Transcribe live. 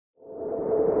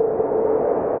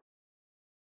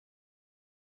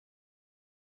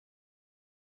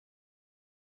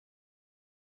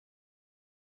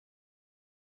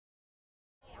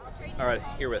All right,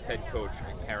 here with head coach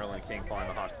Carolyn King following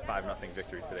the Hawks' 5-0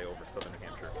 victory today over Southern New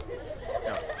Hampshire.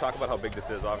 Talk about how big this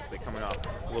is. Obviously, coming off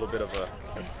a little bit of a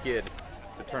skid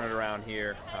to turn it around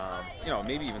here.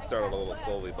 Maybe even start out a little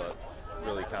slowly, but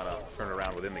really kind of turn it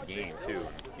around within the game too.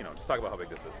 Just talk about how big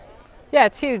this is. Yeah,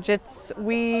 it's huge.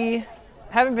 We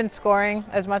haven't been scoring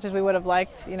as much as we would have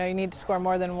liked. You need to score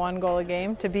more than one goal a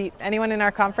game to beat anyone in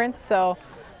our conference. So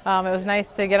it was nice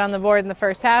to get on the board in the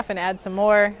first half and add some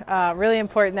more. Really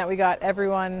important that we got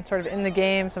everyone sort of in the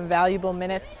game, some valuable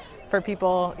minutes for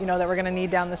people, that we're going to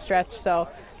need down the stretch. So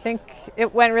I think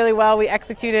it went really well. We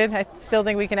executed. I still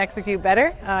think we can execute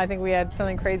better. I think we had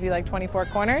something crazy like 24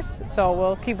 corners. So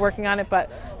we'll keep working on it, but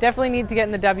definitely need to get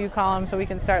in the W column so we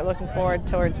can start looking forward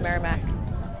towards Merrimack.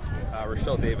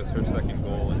 Rochelle Davis, her second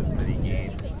goal in as many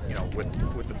games.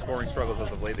 With the scoring struggles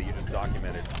as of late that you just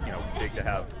documented, big to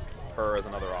have her as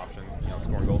another option,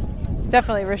 scoring goals.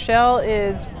 Definitely. Rochelle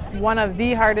is one of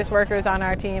the hardest workers on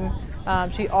our team.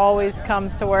 She always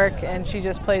comes to work and she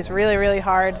just plays really, really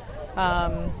hard.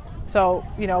 So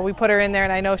we put her in there,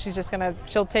 and I know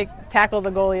she'll tackle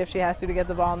the goalie if she has to get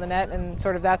the ball in the net, and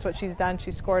sort of that's what she's done.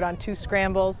 She scored on 2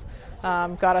 scrambles,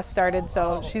 got us started.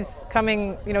 So she's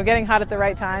coming, getting hot at the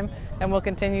right time, and we'll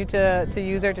continue to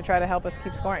use her to try to help us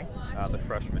keep scoring. The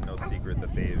freshmen, no secret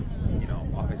that they've,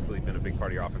 obviously been a big part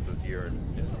of your offense this year,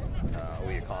 and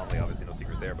Allia, Connolly, obviously no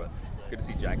secret there, but good to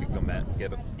see Jackie Guillemette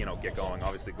get going.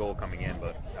 Obviously goal coming in,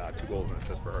 but 2 goals and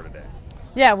assists for her today.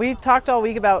 Yeah, we talked all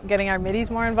week about getting our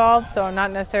middies more involved, so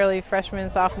not necessarily freshman,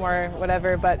 sophomore,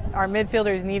 whatever, but our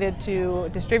midfielders needed to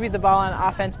distribute the ball on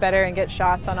offense better and get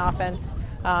shots on offense.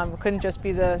 Couldn't just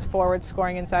be the forward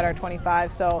scoring inside our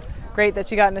 25, so great that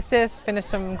she got an assist, finished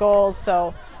some goals,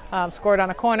 so scored on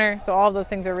a corner, so all of those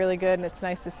things are really good, and it's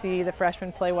nice to see the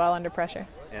freshmen play well under pressure.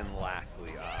 And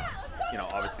lastly,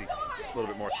 obviously a little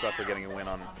bit more special getting a win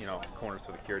on, corners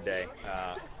for the Cure Day.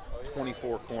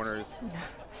 24 corners.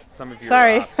 Some of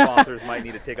your sponsors might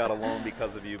need to take out a loan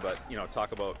because of you, but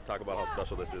talk about how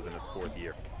special this is in its 4th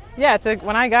year. Yeah,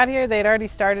 when I got here, they'd already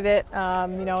started it,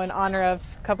 in honor of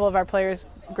a couple of our players'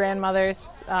 grandmothers.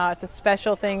 It's a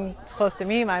special thing. It's close to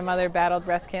me. My mother battled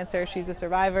breast cancer. She's a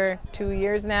survivor, 2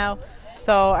 years now.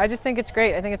 So I just think it's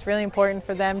great. I think it's really important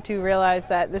for them to realize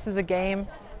that this is a game.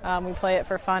 We play it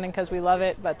for fun and because we love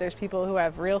it, but there's people who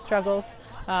have real struggles,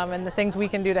 and the things we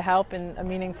can do to help in a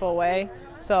meaningful way.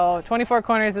 So 24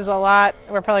 corners is a lot.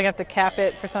 We're probably going to have to cap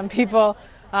it for some people,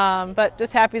 but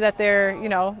just happy that they're,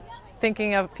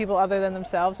 thinking of people other than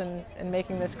themselves and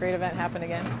making this great event happen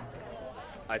again.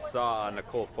 I saw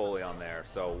Nicole Foley on there,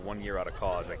 so 1 year out of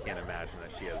college, I can't imagine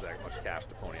that she has that much cash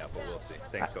to pony up, but we'll see.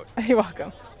 Thanks, Coach. You're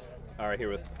welcome. All right,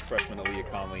 here with freshman Allia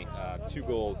Connolly. 2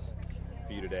 goals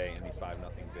for you today in the 5-0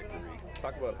 victory.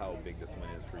 Talk about how big this win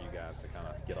is for you guys to kind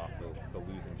of get off the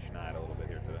losing schneid a little bit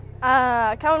here today.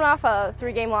 Coming off a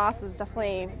 3-game loss is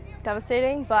definitely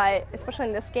devastating, but especially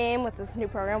in this game with this new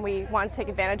program, we want to take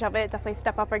advantage of it, definitely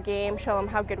step up our game, show them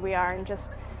how good we are, and just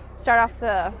start off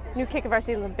the new kick of our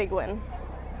season with a big win.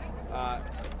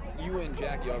 You and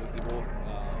Jackie obviously both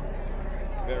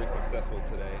very successful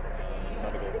today.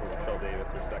 Another goal for Rochelle Davis,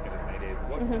 her second as many days.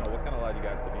 What kind of allowed you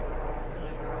guys to be successful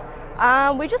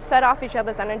today? We just fed off each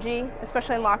other's energy,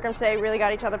 especially in locker room today. Really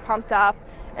got each other pumped up,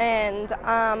 and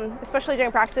especially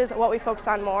during practices, what we focused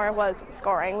on more was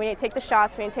scoring. We need to take the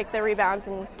shots, we need to take the rebounds,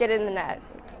 and get it in the net.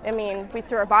 I mean, we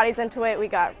threw our bodies into it, we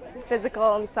got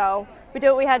physical, and so we did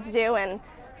what we had to do, and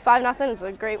 5-0 is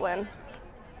a great win.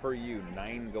 For you,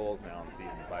 9 goals now in the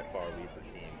season by far leads the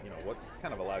team. What's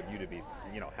kind of allowed you to be,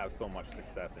 have so much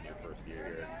success in your first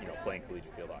year here, playing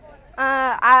collegiate field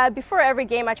hockey? Before every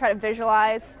game, I try to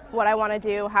visualize what I want to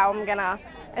do, how I'm gonna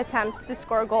attempt to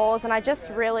score goals, and I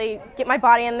just really get my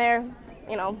body in there,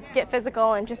 get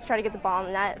physical, and just try to get the ball in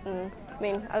the net. And I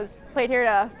mean, I was played here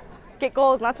to get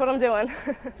goals, and that's what I'm doing.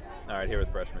 All right, here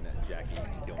with freshman Jackie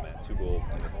Guillemette, 2 goals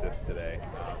and assists today.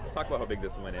 Talk about how big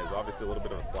this win is. Obviously, a little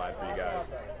bit of a slide for you guys.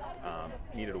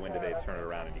 Needed a win today to turn it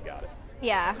around, and you got it.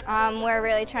 Yeah, we're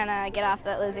really trying to get off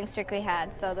that losing streak we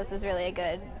had, so this was really a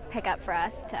good pickup for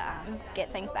us to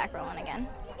get things back rolling again.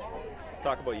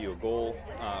 Talk about you, a goal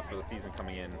for the season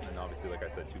coming in, and obviously, like I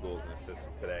said, 2 goals and assists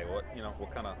today.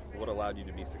 What allowed you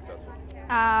to be successful?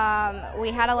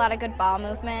 We had a lot of good ball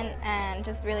movement and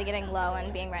just really getting low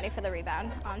and being ready for the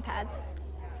rebound on pads.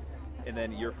 And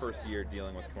then your first year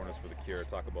dealing with Corners for the Cure.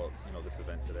 Talk about this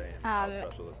event today and how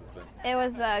special this has been. It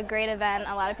was a great event.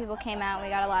 A lot of people came out. We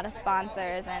got a lot of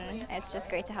sponsors, and it's just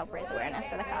great to help raise awareness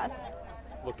for the cause.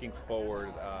 looking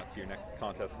forward to your next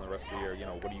contest and the rest of the year,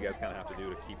 what do you guys kind of have to do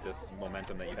to keep this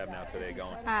momentum that you have now today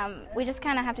going? We just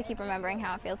kind of have to keep remembering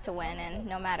how it feels to win, and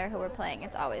no matter who we're playing,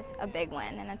 it's always a big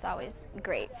win, and it's always a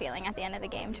great feeling at the end of the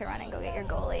game to run and go get your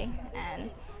goalie and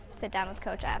sit down with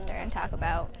coach after and talk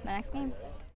about the next game.